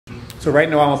So right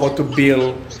now I'm about to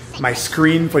build my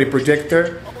screen for the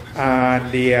projector,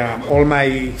 and the all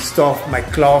my stuff, my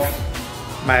cloth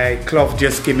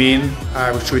just came in. I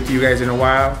will show it to you guys in a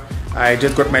while. I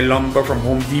just got my lumber from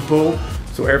Home Depot,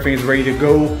 so everything is ready to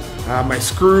go. I have my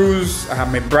screws, I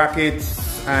have my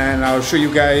brackets, and I'll show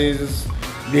you guys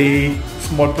the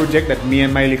small project that me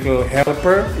and my little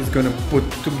helper is gonna put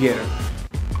together.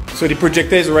 So the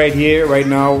projector is right here, right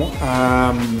now.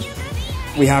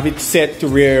 We have it set to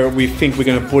where we think we're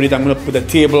gonna put it. I'm gonna put a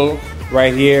table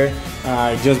right here.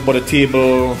 I just bought a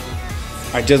table.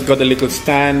 I just got a little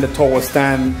stand, a tower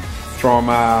stand from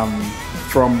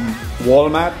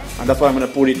Walmart, and that's why I'm gonna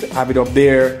put it, have it up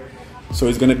there. So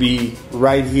it's gonna be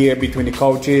right here between the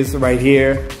couches, right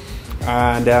here.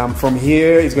 And from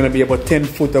here, it's gonna be about 10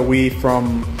 foot away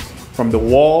from the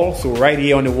wall. So right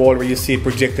here on the wall where you see it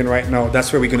projecting right now,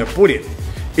 that's where we're gonna put it.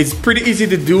 It's pretty easy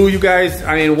to do, you guys.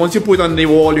 I mean, once you put it on the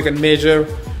wall, you can measure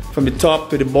from the top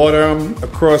to the bottom,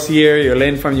 across here, your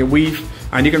length from your width,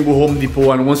 and you can go Home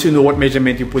Depot, and once you know what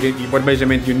measurement you put in, what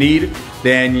measurement you need,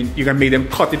 then you can make them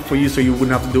cut it for you, so you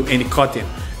wouldn't have to do any cutting.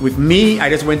 With me, I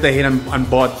just went ahead and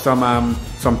bought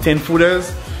some 10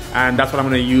 footers, and that's what I'm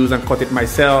gonna use and cut it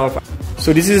myself.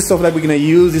 So this is the stuff that we're gonna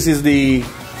use. This is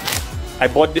I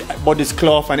bought this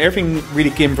cloth, and everything really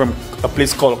came from a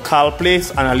place called Cal Place,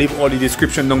 and I'll leave all the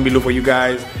description down below for you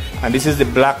guys. And this is the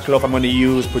black cloth I'm going to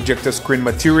use, projector screen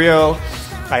material.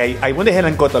 I went ahead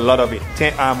and got a lot of it,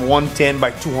 110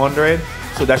 by 200.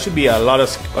 So that should be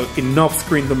enough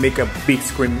screen to make a big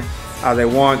screen as I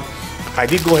want. I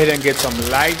did go ahead and get some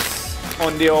lights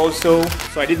on there also.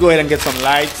 So I did go ahead and get some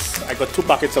lights. I got 2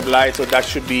 packets of lights, so that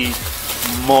should be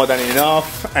more than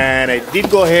enough. And I did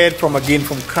go ahead from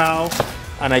Cal,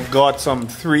 and I got some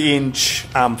 3-inch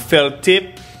felt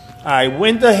tip. I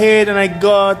went ahead and I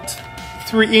got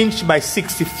 3-inch by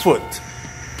 60 foot.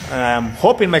 I'm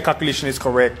hoping my calculation is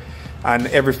correct and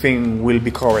everything will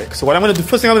be correct. So what I'm gonna do,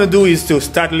 first thing I'm gonna do is to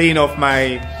start laying off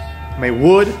my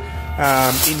wood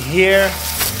in here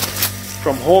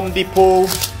from Home Depot.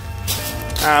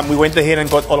 We went ahead and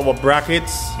got all of our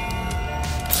brackets.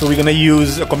 So we're gonna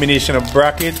use a combination of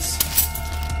brackets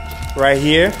right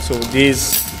here. So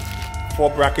these 4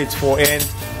 brackets, 4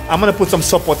 ends. I'm gonna put some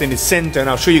support in the center, and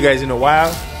I'll show you guys in a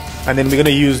while. And then we're gonna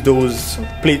use those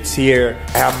plates here.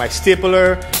 I have my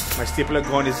stapler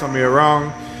gun is somewhere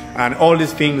around, and all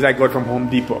these things I got from Home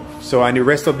Depot. So, and the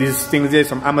rest of these things there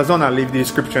from Amazon, I'll leave the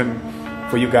description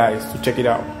for you guys to check it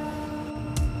out.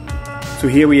 So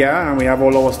here we are, and we have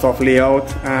all our stuff laid out.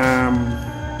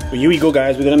 So here we go,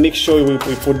 guys. We're gonna make sure we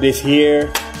put this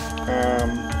here,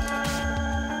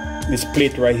 this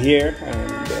plate right here,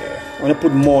 and I'm gonna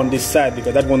put more on this side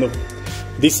because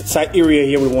this side area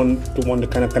here we want to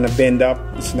kind of bend up.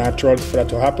 It's natural for that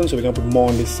to happen, so we're gonna put more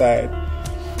on this side.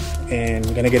 And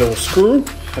we're gonna get our screw,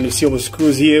 and you see our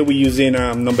screws here. We're using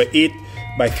number 8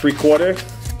 by 3/4,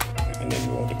 and then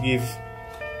we want to give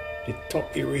the top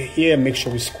area here. Make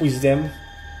sure we squeeze them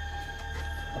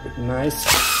a bit nice.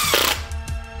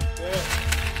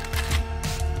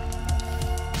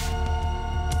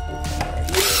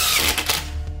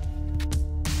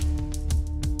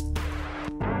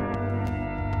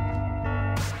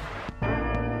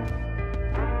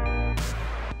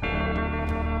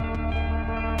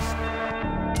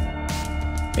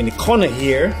 In the corner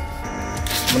here,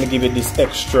 I'm going to give it this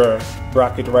extra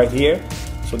bracket right here,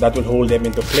 so that will hold them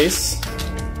into place.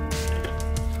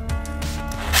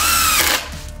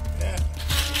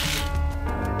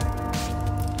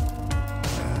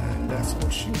 And that's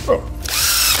what she wrote.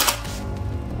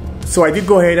 So I did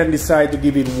go ahead and decide to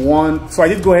give it one.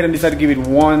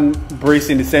 one brace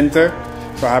in the center.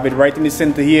 So I have it right in the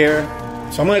center here.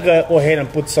 So I'm gonna go ahead and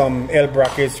put some L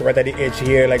brackets right at the edge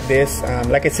here like this.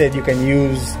 Like I said, you can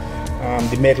use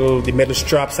the metal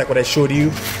straps like what I showed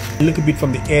you. A little bit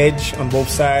from the edge on both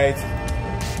sides.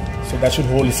 So that should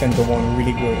hold the center one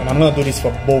really good. And I'm gonna do this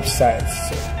for both sides.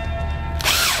 So.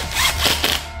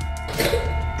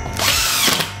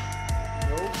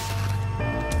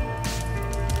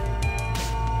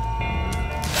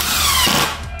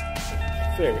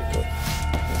 Very good.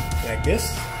 Like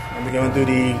this. And we're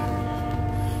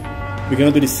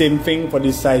gonna do the same thing for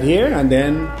this side here, and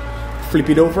then flip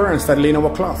it over and start laying our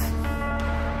cloth.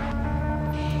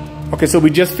 Okay, so we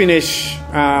just finished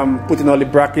putting all the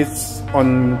brackets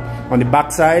on the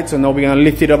back side. So now we're gonna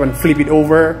lift it up and flip it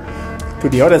over to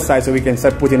the other side so we can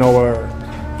start putting our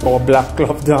black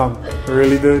cloth down.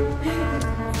 Really good.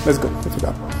 Let's go. Let's do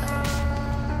that one.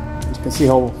 You can see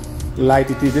how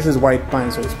light it is. This is white pine,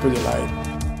 so it's pretty light.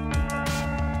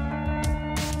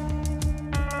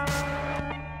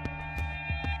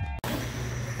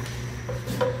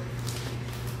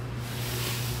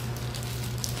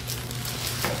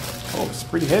 Oh, it's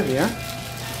pretty heavy, huh?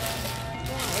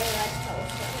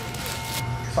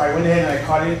 So I went ahead and I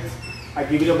cut it. I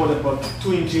give it about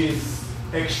 2 inches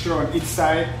extra on each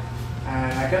side,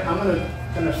 and I'm gonna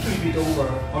kind of flip it over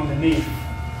underneath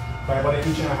by about 1.5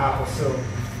 inches or so,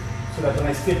 so that when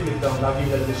I staple it down, that'll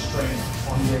give it a little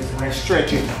strength on there. So when I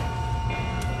stretch it,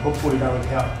 hopefully that will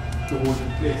help to hold it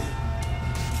in place.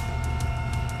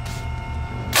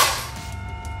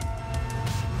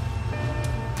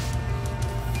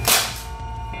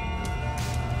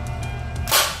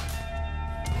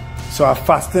 So I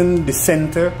fastened the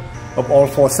center of all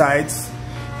 4 sides,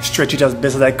 stretch it as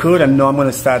best as I could, and now I'm going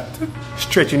to start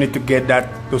stretching it to get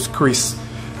those creases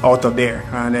out of there,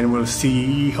 and then we'll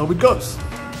see how it goes.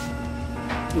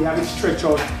 We have it stretched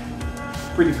out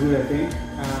pretty good, I think.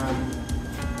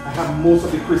 I have most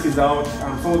of the creases out.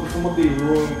 Some of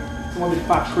the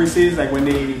fat creases, like when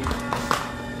you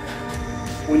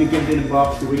get it in the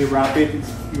box, the way they wrap it,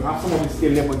 you have some of it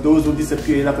still there, but those will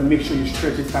disappear. You have to make sure you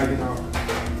stretch it tight enough,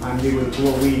 and they will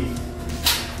go away.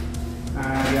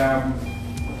 And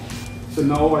so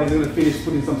now what I'm going to finish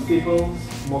putting some staples,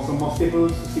 some more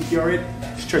staples to secure it,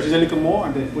 stretch it a little more,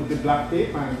 and then put the black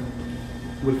tape, and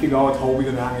we'll figure out how we're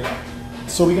going to hang it up.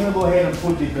 So we're going to go ahead and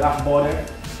put the black border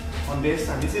on this,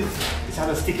 and this has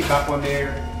a sticky back on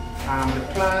there. The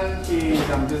plan is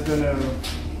I'm just going to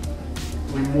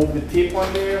remove the tape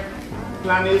on there. The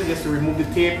plan is just to remove the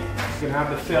tape. You're going to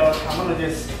have the felt. I'm going to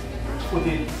just put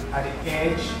it at the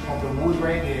edge of the wood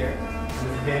right there, and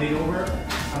just bend it over,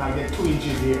 and I'll get 2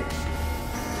 inches here.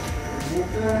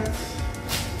 Remove that.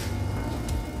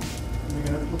 We're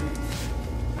going to put it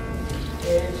at the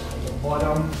edge of the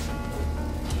bottom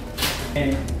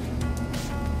and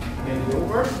bend it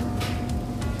over.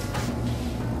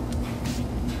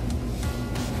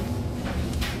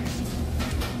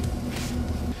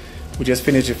 We just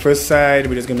finished the first side.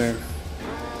 We're gonna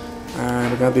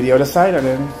do the other side, and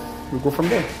then we'll go from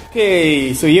there.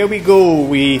 Okay, so here we go.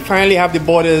 We finally have the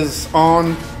borders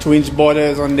on, 2-inch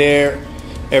borders on there.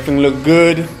 Everything look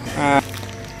good. I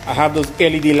have those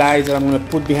LED lights that I'm gonna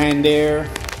put behind there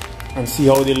and see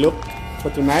how they look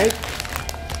for tonight.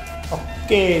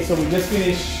 Okay, so we just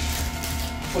finished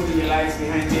putting the lights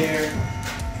behind there.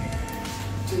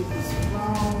 Take this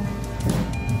around.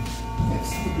 Let's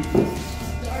see if it goes.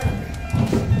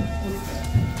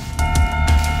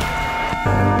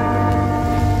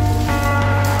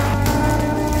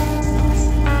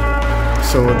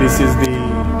 So this is the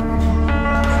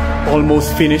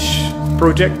almost finished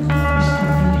project.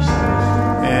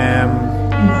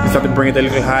 Just have to bring it a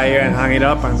little higher and hang it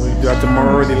up, and we'll do that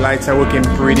tomorrow. The lights are working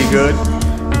pretty good.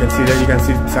 You can see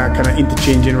it's kind of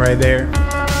interchanging right there.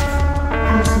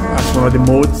 That's one of the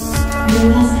modes.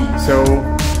 So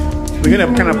we're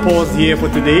gonna kind of pause here for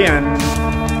today and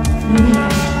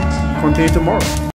continue tomorrow.